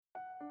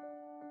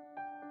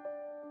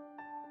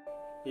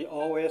He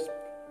always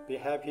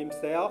behave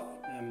himself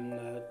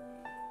and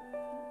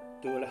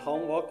do the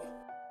homework.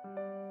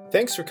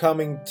 Thanks for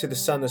coming to the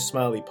Son of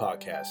Smiley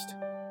podcast.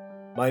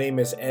 My name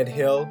is Ed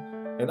Hill,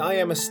 and I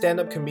am a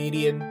stand-up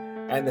comedian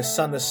and the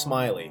son of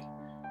Smiley.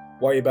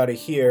 What you're about to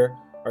hear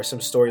are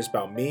some stories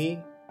about me,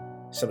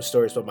 some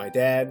stories about my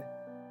dad,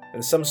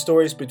 and some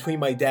stories between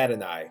my dad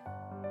and I.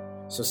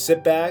 So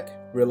sit back,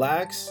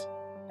 relax,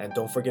 and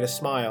don't forget to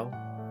smile.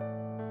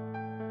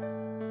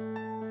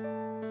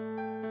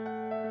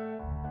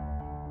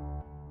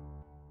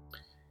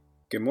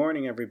 Good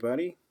morning,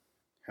 everybody.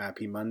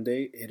 Happy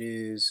Monday. It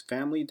is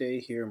Family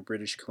Day here in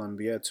British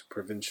Columbia. It's a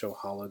provincial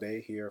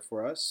holiday here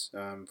for us.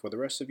 For the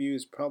rest of you,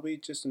 it's probably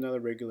just another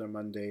regular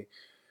Monday,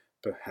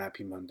 but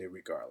happy Monday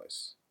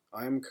regardless.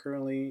 I'm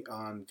currently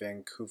on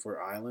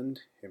Vancouver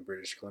Island in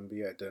British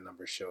Columbia. I did a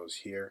number of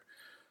shows here.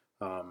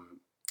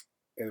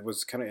 It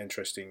was kind of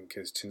interesting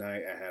because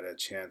tonight I had a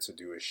chance to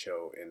do a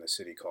show in a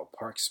city called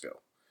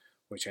Parksville,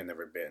 which I've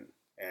never been.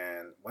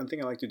 And one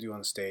thing I like to do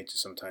on stage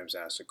is sometimes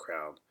ask the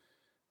crowd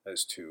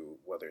as to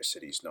what their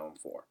city's known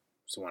for.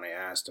 So when I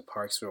asked the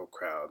Parksville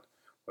crowd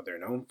what they're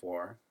known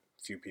for,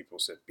 a few people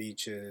said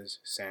beaches,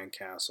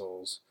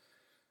 sandcastles.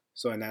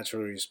 So I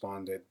naturally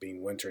responded,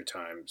 being winter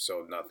time,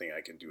 so nothing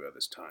I can do at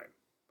this time.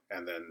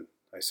 And then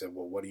I said,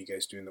 well, what do you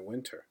guys do in the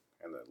winter?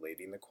 And the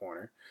lady in the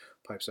corner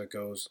pipes up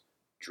goes,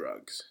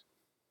 drugs.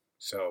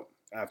 So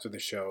after the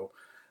show,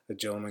 the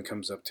gentleman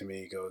comes up to me,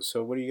 he goes,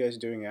 so what are you guys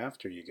doing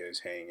after? You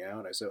guys hang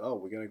out? I said, oh,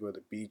 we're going to go to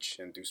the beach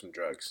and do some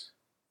drugs.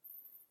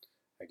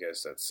 I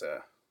guess that's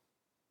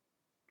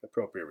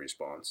appropriate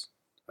response,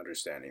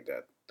 understanding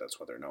that that's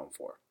what they're known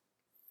for.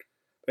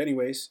 But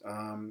anyways,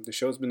 the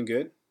show's been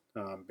good.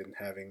 Been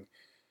having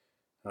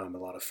a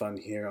lot of fun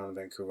here on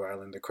Vancouver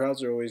Island. The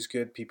crowds are always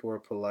good. People are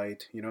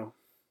polite. You know,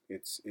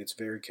 it's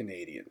very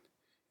Canadian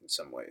in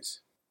some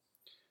ways.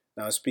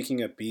 Now,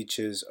 speaking of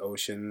beaches,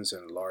 oceans,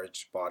 and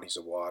large bodies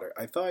of water,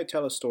 I thought I'd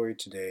tell a story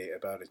today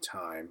about a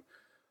time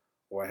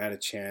where I had a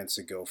chance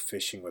to go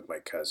fishing with my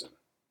cousin.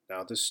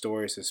 Now, this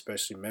story is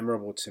especially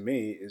memorable to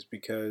me is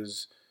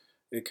because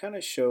it kind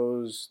of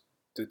shows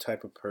the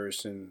type of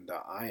person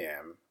that I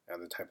am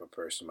and the type of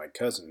person my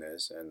cousin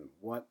is and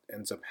what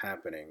ends up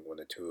happening when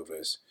the two of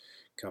us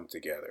come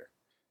together.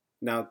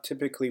 Now,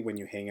 typically when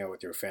you hang out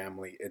with your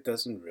family, it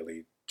doesn't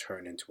really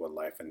turn into a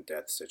life and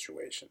death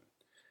situation.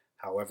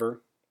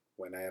 However,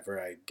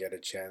 whenever I get a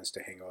chance to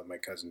hang out with my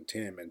cousin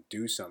Tim and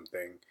do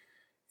something,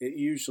 it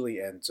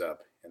usually ends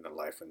up in a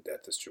life and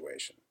death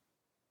situation.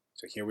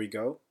 So here we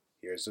go.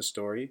 Here's the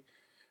story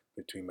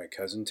between my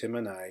cousin Tim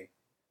and I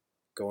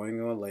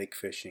going on lake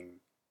fishing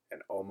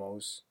and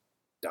almost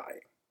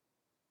dying.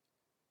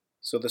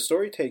 So the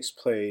story takes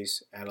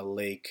place at a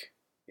lake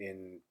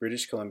in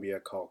British Columbia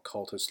called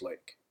Cultus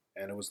Lake.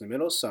 And it was in the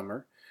middle of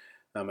summer.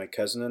 My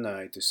cousin and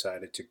I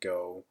decided to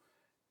go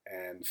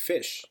and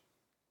fish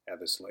at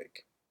this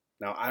lake.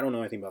 Now, I don't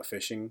know anything about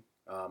fishing.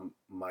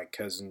 My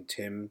cousin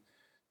Tim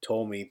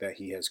told me that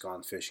he has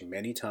gone fishing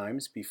many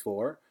times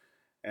before,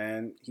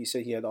 and he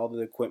said he had all the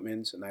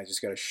equipment, and I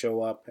just got to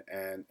show up,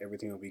 and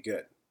everything will be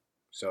good.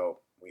 So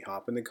we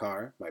hop in the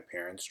car. My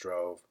parents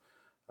drove.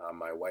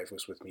 My wife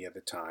was with me at the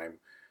time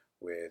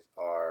with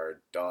our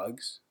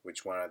dogs,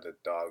 which one of the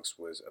dogs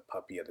was a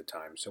puppy at the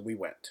time. So we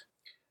went.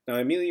 Now,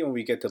 immediately when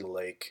we get to the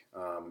lake,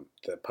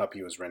 the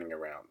puppy was running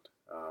around.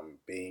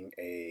 Being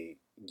a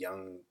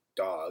young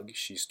dog,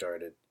 she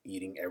started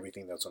eating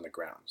everything that's on the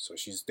ground. So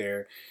she's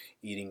there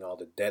eating all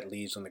the dead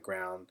leaves on the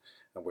ground,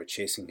 and we're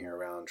chasing her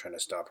around trying to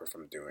stop her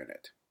from doing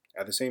it.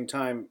 At the same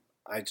time,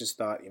 I just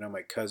thought,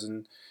 my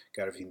cousin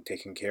got everything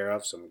taken care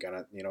of, so I'm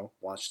gonna,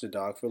 watch the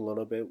dog for a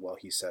little bit while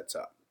he sets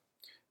up.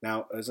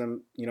 Now, as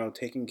I'm,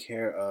 taking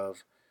care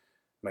of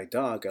my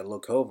dog, I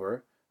look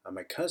over, and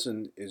my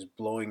cousin is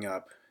blowing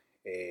up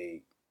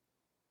a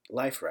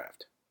life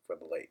raft for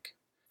the lake.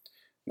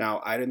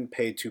 Now, I didn't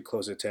pay too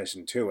close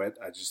attention to it.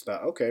 I just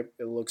thought, okay,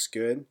 it looks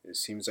good. It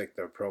seems like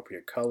the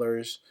appropriate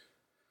colors.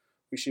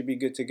 We should be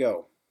good to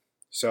go.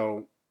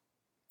 So,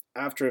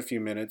 after a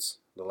few minutes,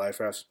 the life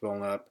raft's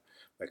blown up.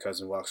 My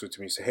cousin walks up to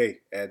me and says,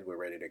 hey, Ed, we're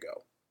ready to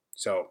go.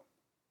 So,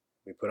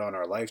 we put on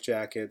our life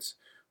jackets,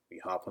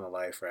 we hop on the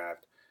life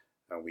raft,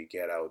 and we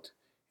get out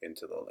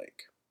into the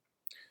lake.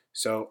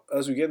 So,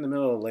 as we get in the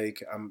middle of the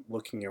lake, I'm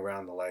looking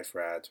around the life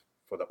raft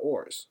for the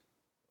oars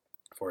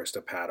for us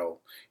to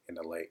paddle in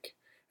the lake.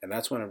 And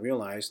that's when I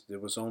realized there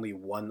was only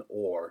one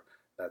oar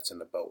that's in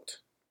the boat.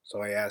 So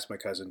I asked my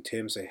cousin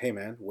Tim, say, hey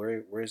man,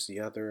 where's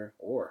the other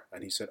oar?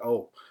 And he said,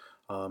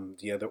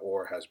 the other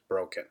oar has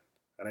broken.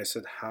 And I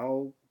said,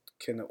 how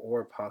can the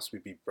oar possibly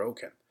be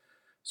broken?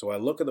 So I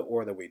look at the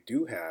oar that we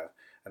do have,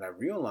 and I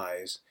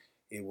realize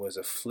it was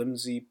a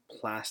flimsy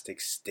plastic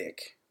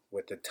stick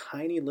with a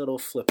tiny little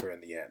flipper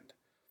in the end.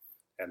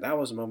 And that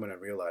was the moment I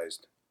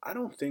realized, I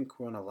don't think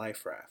we're on a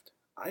life raft.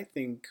 I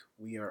think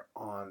we are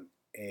on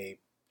a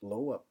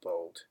blow-up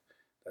boat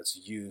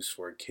that's used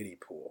for a kiddie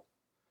pool.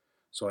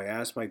 So I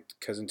asked my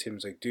cousin Tim,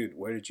 like, dude,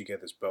 where did you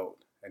get this boat?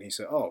 And he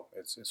said, oh,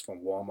 it's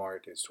from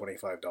Walmart. It's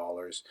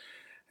 $25,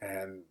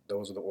 and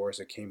those are the oars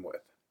it came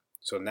with.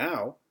 So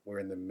now we're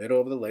in the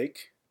middle of the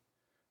lake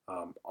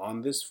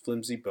on this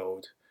flimsy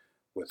boat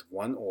with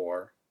one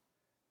oar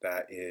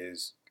that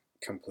is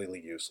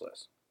completely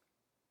useless.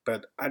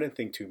 But I didn't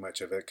think too much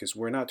of it because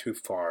we're not too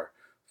far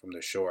from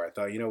the shore. I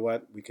thought, you know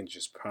what, we can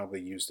just probably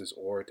use this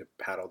oar to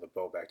paddle the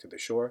boat back to the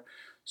shore.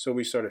 So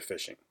we started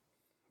fishing.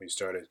 We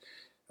started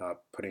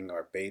putting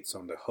our baits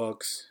on the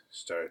hooks,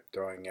 started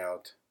throwing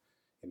out,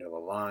 the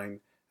line,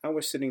 and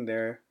we're sitting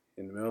there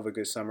in the middle of a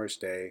good summer's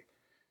day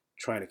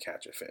trying to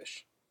catch a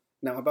fish.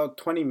 Now, about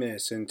 20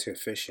 minutes into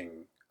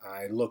fishing,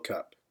 I look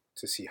up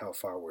to see how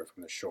far we're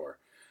from the shore.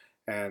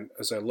 And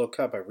as I look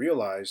up, I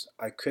realized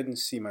I couldn't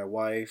see my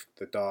wife,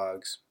 the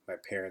dogs, my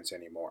parents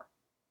anymore.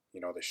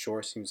 The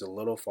shore seems a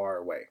little far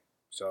away.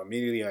 So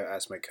immediately I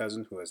asked my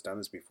cousin, who has done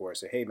this before, I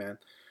said, hey man,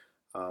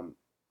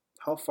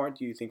 how far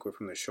do you think we're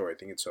from the shore? I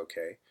think it's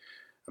okay.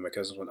 And my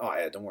cousin went, oh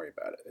yeah, don't worry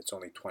about it. It's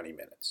only 20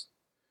 minutes.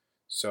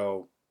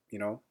 So,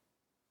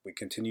 we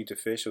continued to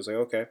fish. I was like,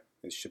 okay,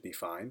 this should be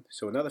fine.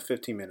 So another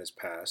 15 minutes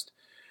passed,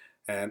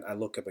 and I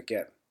look up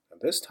again.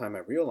 And this time I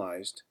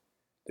realized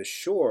the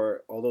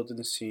shore, although it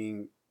didn't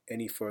seem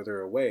any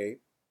further away,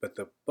 but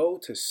the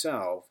boat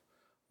itself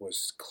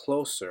was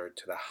closer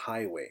to the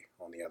highway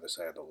on the other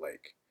side of the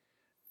lake.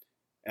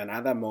 And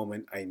at that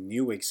moment, I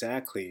knew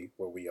exactly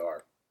where we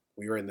are.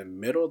 We were in the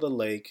middle of the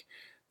lake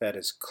that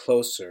is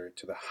closer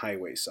to the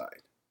highway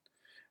side.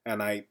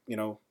 And I,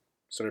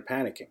 started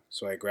panicking.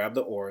 So I grabbed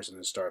the oars and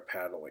then started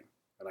paddling.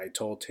 And I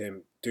told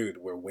Tim, dude,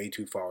 we're way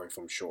too far away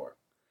from shore.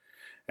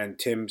 And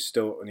Tim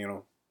still,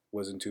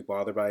 wasn't too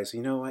bothered by it. He said,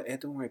 you know what,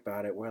 Ed, don't worry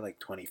about it. We're like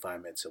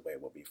 25 minutes away.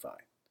 We'll be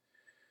fine.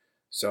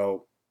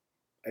 So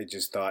I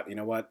just thought, you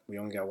know what, we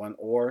only got one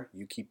oar.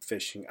 You keep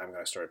fishing. I'm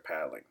going to start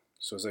paddling.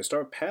 So as I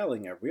started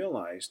paddling, I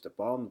realized the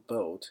bottom of the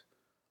boat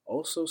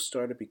also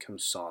started to become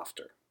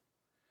softer.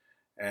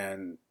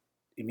 And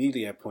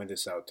immediately I pointed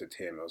this out to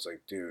Tim. I was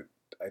like, dude,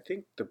 I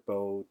think the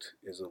boat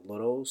is a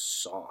little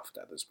soft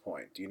at this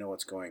point. Do you know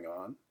what's going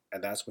on?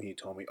 And that's when he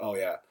told me, oh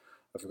yeah,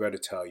 I forgot to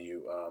tell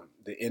you,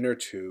 the inner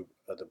tube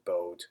of the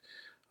boat,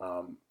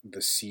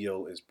 the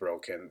seal is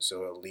broken,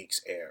 so it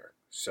leaks air.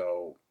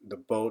 So the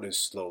boat is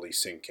slowly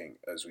sinking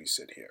as we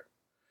sit here.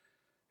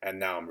 And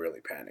now I'm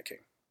really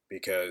panicking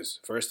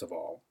because, first of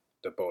all,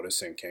 the boat is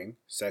sinking.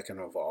 Second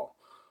of all,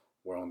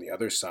 we're on the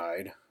other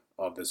side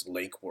of this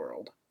lake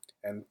world.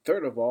 And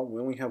third of all, we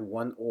only have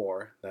one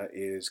oar that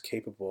is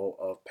capable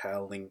of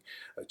paddling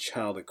a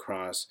child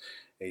across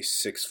a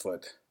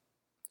 6-foot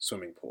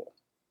swimming pool.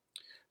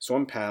 So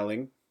I'm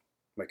paddling.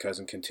 My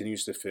cousin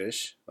continues to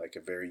fish like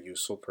a very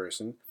useful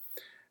person.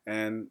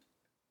 And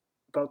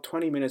about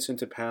 20 minutes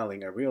into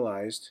paddling, I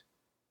realized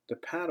the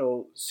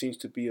paddle seems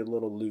to be a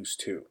little loose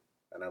too.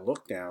 And I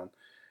looked down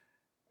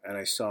and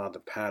I saw the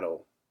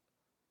paddle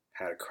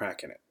had a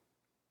crack in it.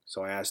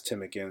 So I asked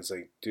Tim again, it's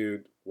like,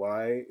 dude,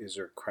 why is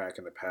there a crack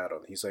in the paddle?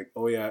 And he's like,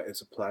 oh yeah,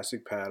 it's a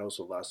plastic paddle,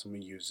 so last time we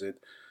used it,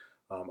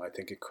 I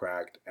think it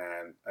cracked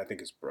and I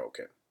think it's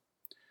broken.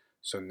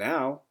 So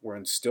now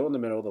we're still in the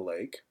middle of the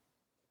lake,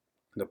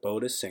 the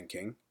boat is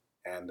sinking,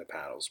 and the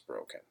paddle's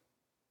broken.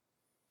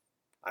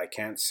 I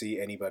can't see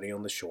anybody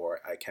on the shore,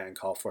 I can't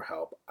call for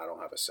help, I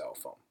don't have a cell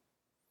phone.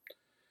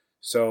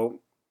 So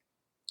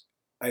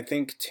I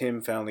think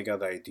Tim finally got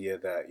the idea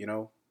that,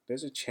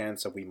 there's a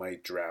chance that we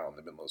might drown in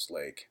the middle of this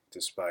lake,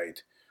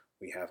 despite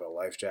we have our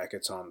life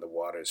jackets on, the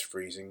water is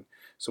freezing.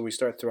 So we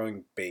start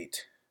throwing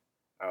bait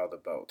out of the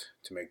boat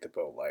to make the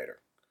boat lighter.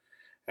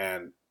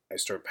 And I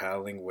start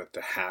paddling with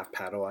the half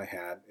paddle I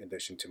had in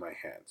addition to my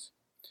hands.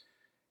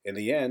 In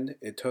the end,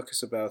 it took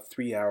us about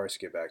 3 hours to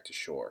get back to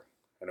shore.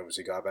 And as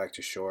we got back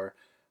to shore,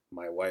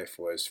 my wife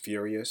was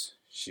furious.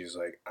 She's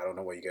like, I don't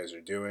know what you guys are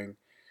doing.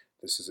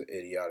 This is an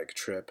idiotic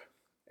trip.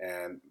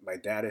 And my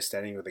dad is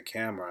standing with the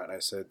camera, and I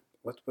said,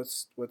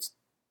 What's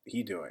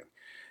he doing?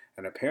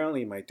 And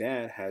apparently my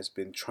dad has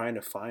been trying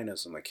to find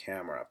us on the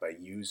camera by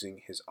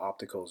using his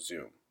optical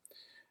zoom.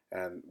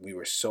 And we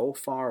were so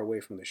far away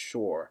from the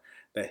shore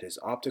that his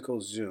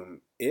optical zoom,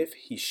 if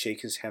he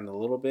shakes his hand a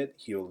little bit,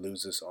 he'll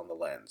lose us on the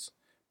lens.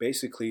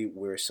 Basically,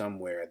 we're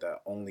somewhere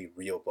that only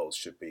real boats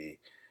should be,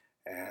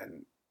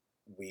 and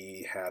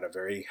we had a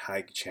very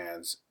high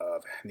chance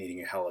of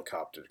needing a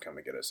helicopter to come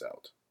and get us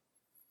out.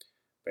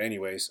 But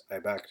anyways, I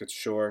backed to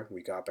shore,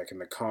 we got back in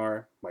the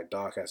car, my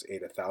dog has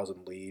ate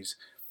 1,000 leaves,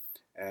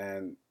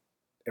 and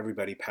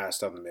everybody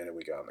passed out the minute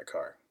we got in the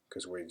car.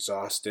 Because we're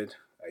exhausted,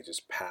 I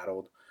just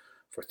paddled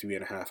for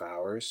 3.5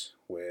 hours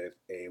with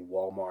a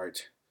Walmart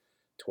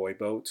toy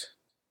boat.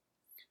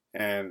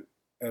 And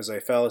as I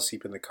fell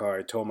asleep in the car,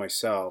 I told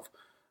myself,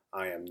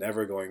 I am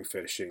never going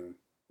fishing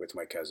with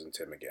my cousin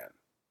Tim again.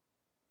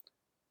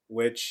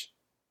 Which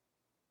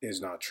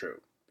is not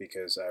true,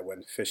 because I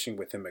went fishing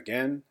with him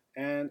again,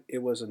 and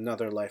it was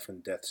another life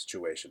and death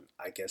situation.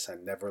 I guess I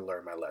never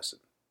learned my lesson.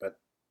 But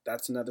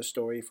that's another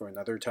story for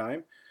another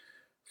time.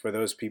 For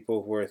those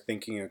people who are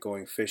thinking of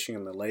going fishing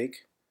in the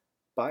lake,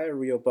 buy a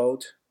real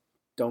boat.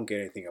 Don't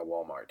get anything at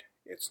Walmart.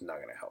 It's not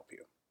going to help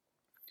you.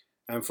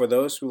 And for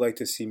those who like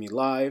to see me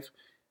live,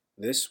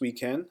 this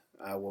weekend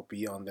I will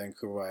be on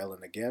Vancouver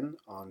Island again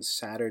on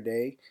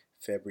Saturday,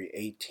 February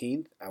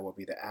 18th, I will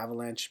be at the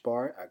Avalanche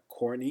Bar at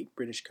Courtenay,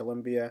 British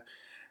Columbia.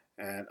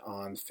 And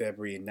on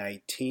February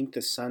 19th,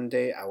 the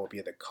Sunday, I will be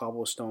at the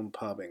Cobblestone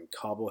Pub in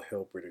Cobble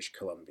Hill, British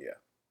Columbia.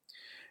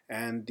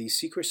 And the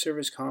Secret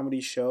Service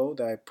comedy show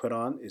that I put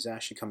on is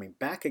actually coming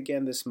back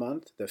again this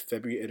month. The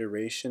February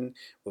iteration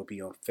will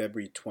be on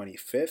February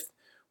 25th,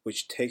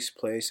 which takes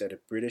place at the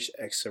British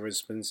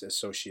Ex-Servicemen's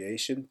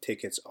Association.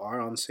 Tickets are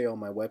on sale on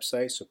my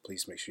website, so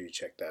please make sure you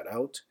check that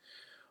out.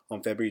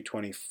 On February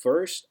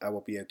 21st, I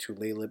will be at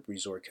Tulalip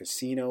Resort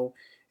Casino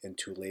in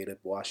Tulalip,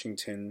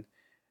 Washington.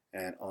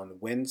 And on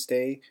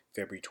Wednesday,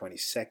 February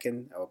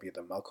 22nd, I will be at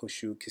the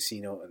Muckleshoot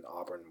Casino in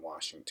Auburn,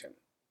 Washington.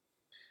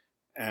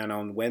 And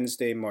on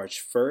Wednesday,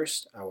 March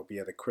 1st, I will be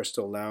at the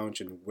Crystal Lounge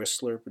in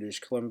Whistler, British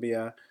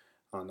Columbia.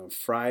 On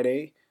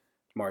Friday,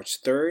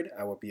 March 3rd,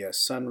 I will be at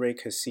Sunray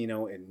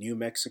Casino in New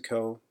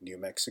Mexico, New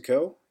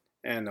Mexico.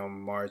 And on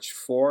March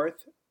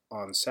 4th,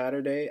 on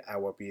Saturday, I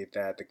will be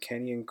at the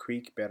Canyon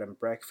Creek Bed and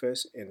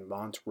Breakfast in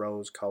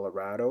Montrose,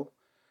 Colorado.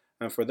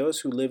 And for those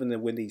who live in the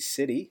Windy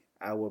City,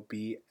 I will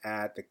be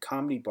at the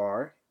Comedy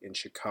Bar in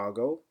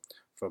Chicago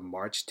from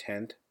March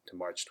 10th to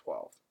March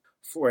 12th.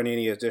 For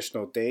any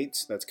additional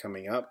dates that's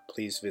coming up,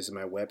 please visit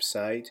my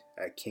website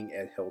at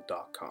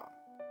kingedhill.com.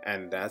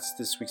 And that's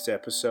this week's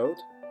episode,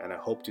 and I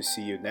hope to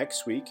see you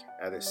next week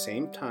at the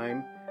same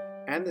time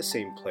and the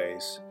same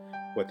place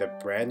with a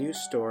brand new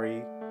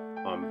story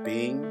on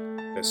being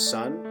the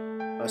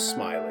son of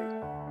Smiley.